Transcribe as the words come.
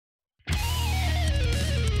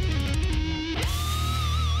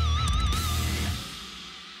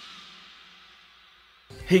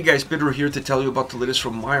Hey guys, Bitter here to tell you about the latest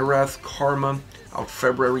from Myrath, Karma, out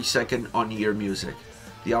February 2nd on Ear Music.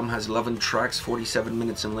 The album has 11 tracks, 47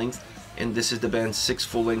 minutes in length, and this is the band's 6th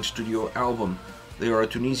full-length studio album. They are a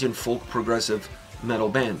Tunisian folk progressive metal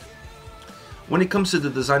band. When it comes to the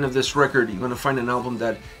design of this record, you're going to find an album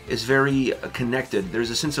that is very connected.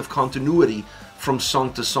 There's a sense of continuity from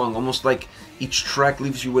song to song, almost like each track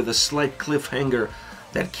leaves you with a slight cliffhanger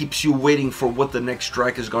that keeps you waiting for what the next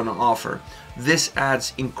track is going to offer. This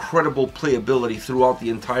adds incredible playability throughout the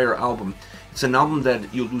entire album. It's an album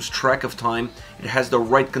that you lose track of time. It has the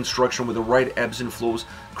right construction with the right ebbs and flows,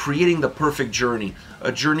 creating the perfect journey.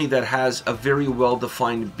 A journey that has a very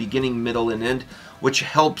well-defined beginning, middle, and end, which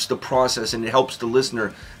helps the process and it helps the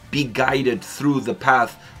listener be guided through the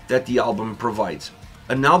path that the album provides.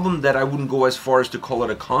 An album that I wouldn't go as far as to call it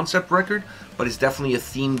a concept record, but it's definitely a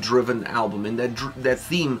theme-driven album, and that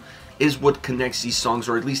theme is what connects these songs,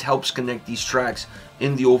 or at least helps connect these tracks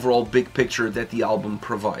in the overall big picture that the album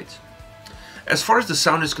provides. As far as the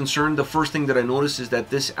sound is concerned, the first thing that I noticed is that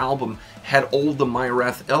this album had all the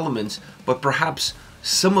Myrath elements, but perhaps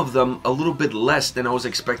some of them a little bit less than I was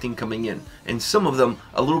expecting coming in, and some of them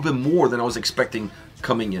a little bit more than I was expecting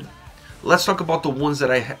coming in. Let's talk about the ones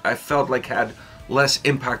that I felt like had less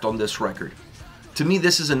impact on this record. To me,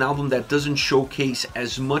 this is an album that doesn't showcase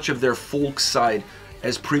as much of their folk side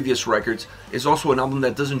as previous records. It's also an album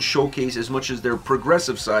that doesn't showcase as much as their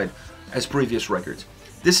progressive side as previous records.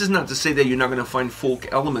 This is not to say that you're not going to find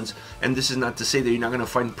folk elements, and this is not to say that you're not going to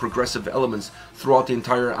find progressive elements throughout the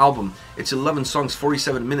entire album. It's 11 songs,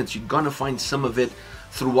 47 minutes. You're going to find some of it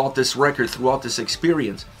throughout this record, throughout this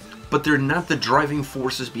experience. But they're not the driving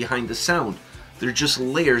forces behind the sound. They're just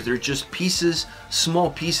layers, they're just pieces, small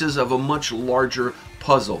pieces of a much larger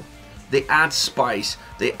puzzle. They add spice,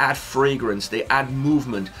 they add fragrance, they add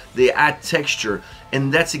movement, they add texture,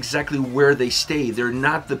 and that's exactly where they stay. They're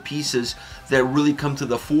not the pieces that really come to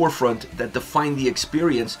the forefront, that define the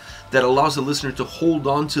experience, that allows the listener to hold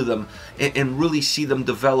on to them and really see them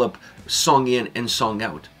develop song in and song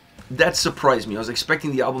out. That surprised me. I was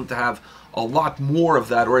expecting the album to have a lot more of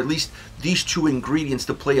that, or at least these two ingredients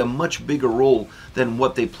to play a much bigger role than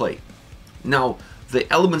what they play. Now, the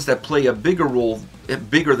elements that play a bigger role,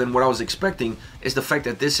 bigger than what I was expecting, is the fact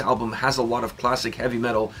that this album has a lot of classic heavy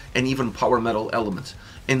metal and even power metal elements.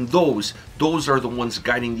 And those are the ones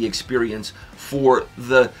guiding the experience for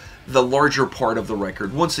the larger part of the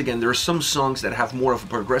record. Once again, there are some songs that have more of a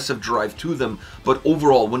progressive drive to them, but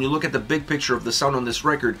overall, when you look at the big picture of the sound on this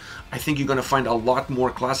record, I think you're going to find a lot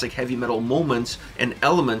more classic heavy metal moments and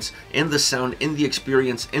elements in the sound, in the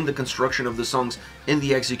experience, in the construction of the songs, in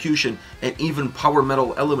the execution, and even power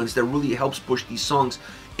metal elements that really helps push these songs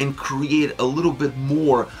and create a little bit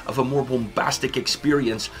more of a more bombastic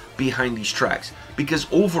experience behind these tracks. Because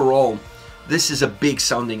overall, this is a big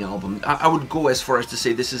sounding album. I would go as far as to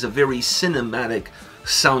say this is a very cinematic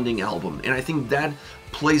sounding album, and I think that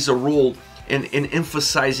plays a role in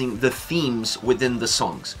emphasizing the themes within the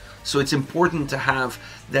songs. So it's important to have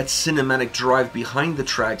that cinematic drive behind the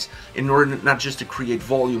tracks in order not just to create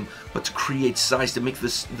volume, but to create size, to make the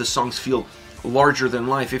songs feel larger than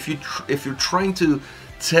life. If you're trying to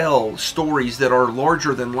tell stories that are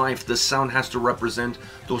larger than life, the sound has to represent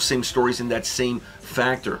those same stories in that same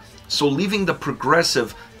factor. So leaving the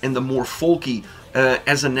progressive and the more folky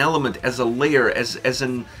as an element, as a layer, as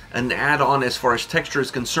an add-on as far as texture is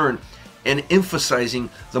concerned, and emphasizing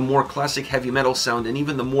the more classic heavy metal sound and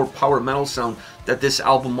even the more power metal sound that this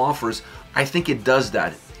album offers, I think it does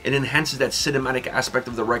that. It enhances that cinematic aspect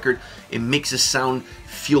of the record. It makes the sound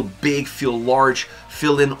feel big, feel large,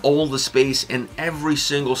 fill in all the space, and every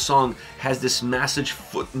single song has this massive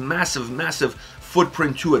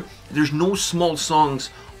footprint to it. There's no small songs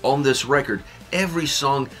on this record. Every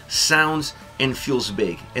song sounds and feels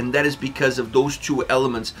big, and that is because of those two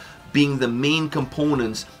elements being the main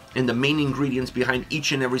components and the main ingredients behind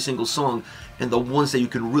each and every single song, and the ones that you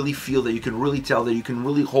can really feel, that you can really tell, that you can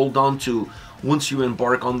really hold on to once you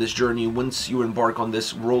embark on this journey, once you embark on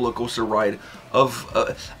this roller coaster ride of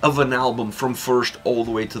an album from first all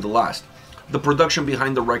the way to the last. The production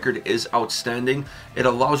behind the record is outstanding. It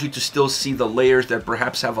allows you to still see the layers that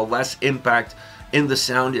perhaps have a less impact in the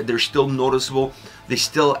sound. They're still noticeable. They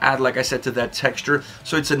still add, like I said, to that texture.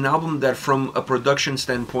 So it's an album that from a production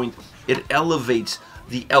standpoint, it elevates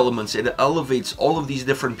the elements, it elevates all of these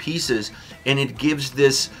different pieces, and it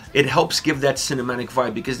helps give that cinematic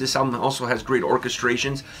vibe, because this album also has great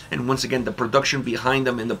orchestrations, and once again the production behind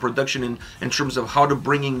them, and the production in terms of how to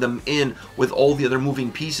bringing them in with all the other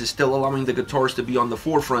moving pieces, still allowing the guitars to be on the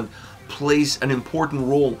forefront, plays an important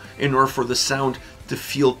role in order for the sound to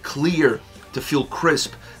feel clear, to feel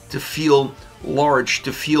crisp, to feel large,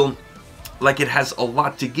 to feel like it has a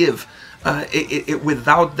lot to give.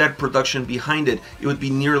 Without that production behind it, it would be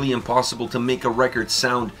nearly impossible to make a record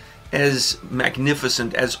sound as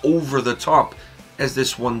magnificent, as over the top as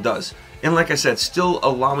this one does. And like I said, still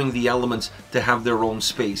allowing the elements to have their own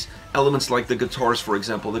space. Elements like the guitars, for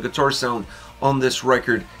example. The guitar sound on this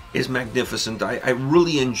record is magnificent. I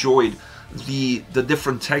really enjoyed the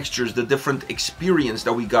different textures, the different experience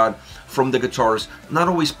that we got from the guitars. Not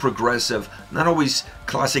always progressive, not always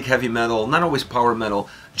classic heavy metal, not always power metal,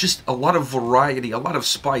 just a lot of variety, a lot of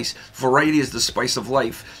spice. Variety is the spice of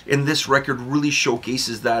life, and this record really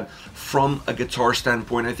showcases that from a guitar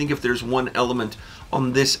standpoint. I think if there's one element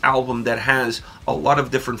on this album that has a lot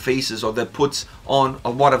of different faces, or that puts on a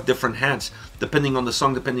lot of different hats, depending on the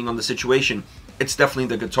song, depending on the situation, it's definitely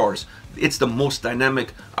the guitars. It's the most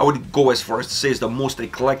dynamic, I would go as far as to say, is the most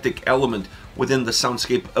eclectic element within the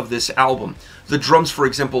soundscape of this album. The drums, for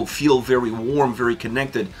example, feel very warm, very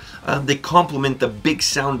connected. They complement the big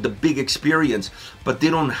sound, the big experience, but they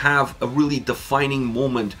don't have a really defining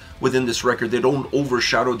moment within this record. They don't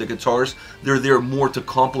overshadow the guitars. They're there more to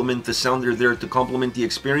complement the sound. They're there to complement the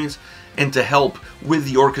experience and to help with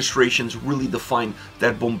the orchestrations really define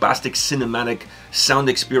that bombastic cinematic sound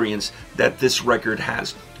experience that this record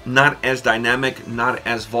has. Not as dynamic, not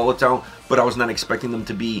as volatile, but I was not expecting them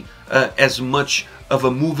to be as much of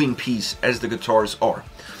a moving piece as the guitars are.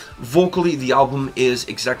 Vocally, the album is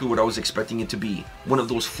exactly what I was expecting it to be. One of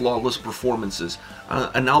those flawless performances.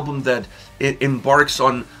 An album that it embarks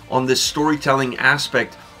on this storytelling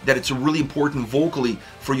aspect, that it's really important vocally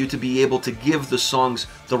for you to be able to give the songs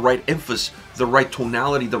the right emphasis, the right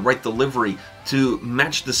tonality, the right delivery, to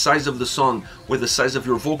match the size of the song with the size of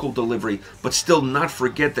your vocal delivery, but still not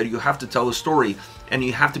forget that you have to tell a story and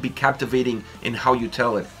you have to be captivating in how you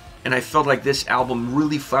tell it. And I felt like this album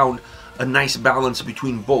really found a nice balance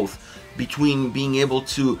between both, between being able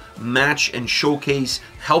to match and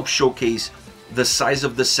help showcase the size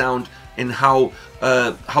of the sound and how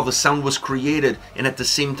the sound was created, and at the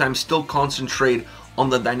same time still concentrate on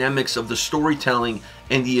the dynamics of the storytelling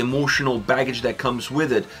and the emotional baggage that comes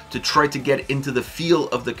with it, to try to get into the feel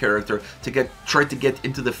of the character, try to get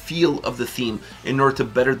into the feel of the theme in order to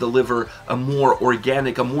better deliver a more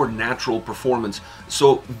organic, a more natural performance.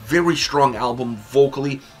 So very strong album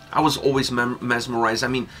vocally. I was always mesmerized. I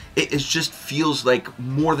mean, it just feels like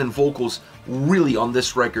more than vocals really on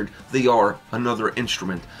this record, they are another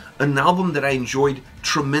instrument. An album that I enjoyed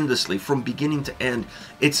tremendously from beginning to end.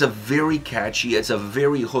 It's a very catchy, it's a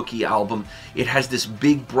very hooky album. It has this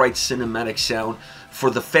big, bright cinematic sound. For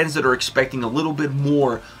the fans that are expecting a little bit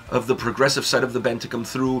more of the progressive side of the band to come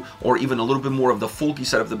through, or even a little bit more of the folky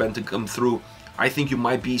side of the band to come through, I think you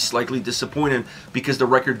might be slightly disappointed, because the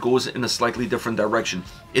record goes in a slightly different direction.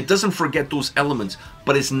 It doesn't forget those elements,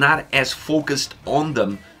 but it's not as focused on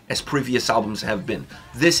them as previous albums have been.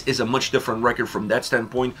 This is a much different record from that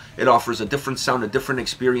standpoint. It offers a different sound, a different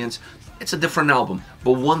experience. It's a different album,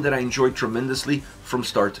 but one that I enjoyed tremendously from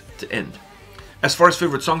start to end. As far as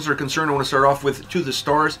favorite songs are concerned, I want to start off with To the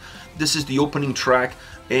Stars. This is the opening track,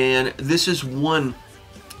 and this is one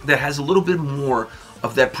that has a little bit more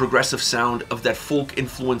of that progressive sound, of that folk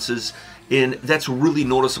influences, and that's really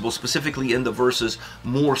noticeable, specifically in the verses,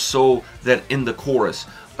 more so than in the chorus.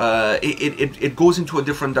 It goes into a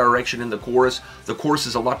different direction in the chorus. The chorus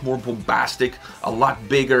is a lot more bombastic, a lot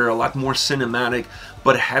bigger, a lot more cinematic,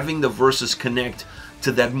 but having the verses connect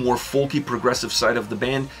to that more folky progressive side of the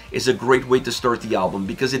band is a great way to start the album,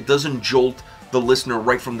 because it doesn't jolt the listener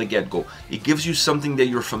right from the get-go. It gives you something that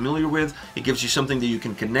you're familiar with, it gives you something that you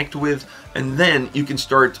can connect with, and then you can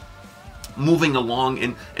start moving along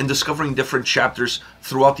and discovering different chapters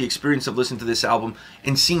throughout the experience of listening to this album,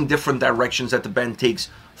 and seeing different directions that the band takes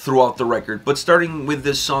throughout the record. But starting with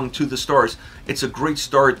this song, To the Stars, it's a great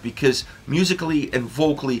start because musically and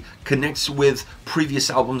vocally connects with previous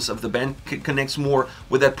albums of the band, connects more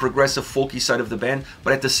with that progressive folky side of the band,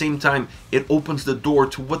 but at the same time it opens the door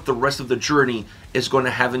to what the rest of the journey is going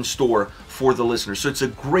to have in store for the listener. So it's a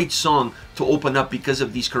great song to open up because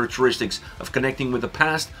of these characteristics of connecting with the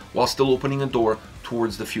past while still opening a door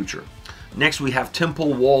towards the future. Next we have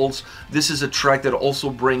Temple Walls. This is a track that also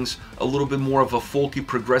brings a little bit more of a folky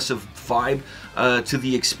progressive vibe to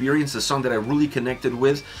the experience, a song that I really connected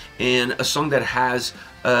with, and a song that has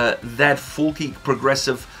that folky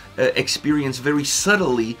progressive experience very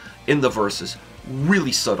subtly in the verses,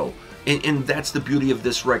 really subtle. And that's the beauty of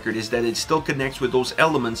this record, is that it still connects with those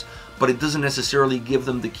elements, but it doesn't necessarily give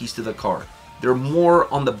them the keys to the car. They're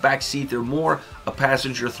more on the back seat, they're more a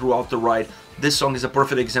passenger throughout the ride, This song is a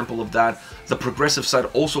perfect example of that. The progressive side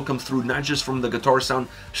also comes through not just from the guitar sound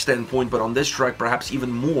standpoint, but on this track perhaps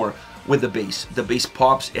even more with the bass. The bass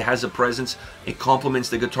pops, it has a presence, it complements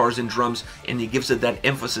the guitars and drums, and it gives it that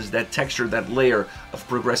emphasis, that texture, that layer of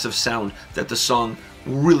progressive sound that the song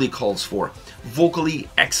really calls for. Vocally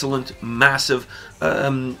excellent, massive.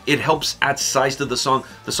 It helps add size to the song.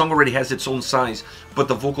 The song already has its own size, but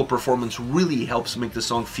the vocal performance really helps make the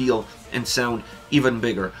song feel and sound even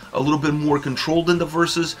bigger. A little bit more controlled in the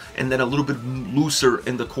verses, and then a little bit looser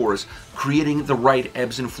in the chorus, creating the right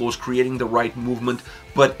ebbs and flows, creating the right movement.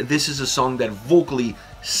 But this is a song that vocally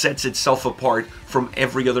sets itself apart from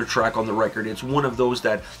every other track on the record. It's one of those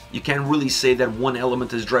that you can't really say that one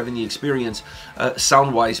element is driving the experience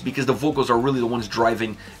sound-wise, because the vocals are really the ones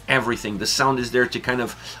driving everything. The sound is there to kind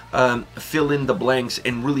of fill in the blanks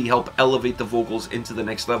and really help elevate the vocals into the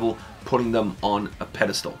next level, putting them on a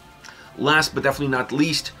pedestal. Last but definitely not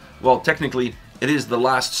least, well, technically it is the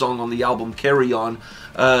last song on the album, Carry On,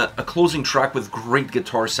 a closing track with great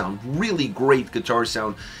guitar sound, really great guitar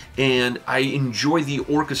sound, and I enjoy the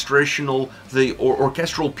orchestral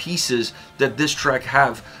pieces that this track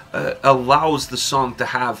have. Allows the song to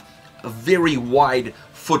have a very wide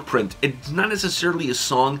footprint. It's not necessarily a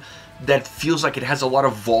song that feels like it has a lot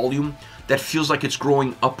of volume, that feels like it's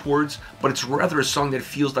growing upwards, but it's rather a song that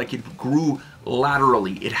feels like it grew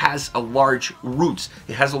laterally. It has a large roots,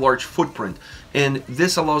 it has a large footprint, and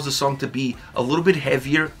this allows the song to be a little bit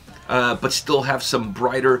heavier, but still have some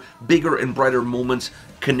brighter, bigger and brighter moments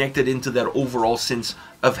connected into that overall sense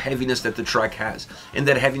of heaviness that the track has. And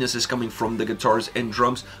that heaviness is coming from the guitars and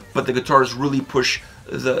drums, but the guitars really push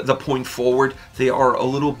the point forward. They are a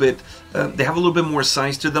little bit, they have a little bit more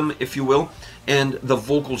size to them, if you will, and the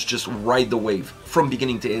vocals just ride the wave from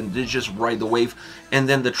beginning to end. They just ride the wave, and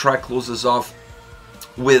then the track closes off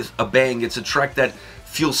with a bang. It's a track that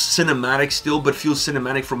feels cinematic still, but feels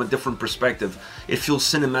cinematic from a different perspective. It feels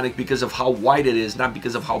cinematic because of how wide it is, not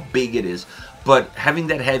because of how big it is. But having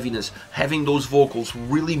that heaviness, having those vocals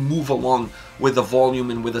really move along with the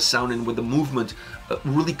volume and with the sound and with the movement,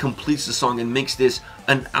 really completes the song and makes this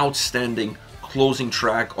an outstanding closing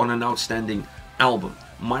track on an outstanding album.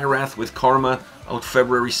 Myrath with Karma, out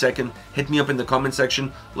February 2nd. Hit me up in the comment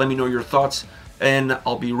section, let me know your thoughts, and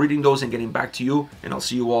I'll be reading those and getting back to you, and I'll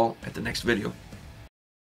see you all at the next video.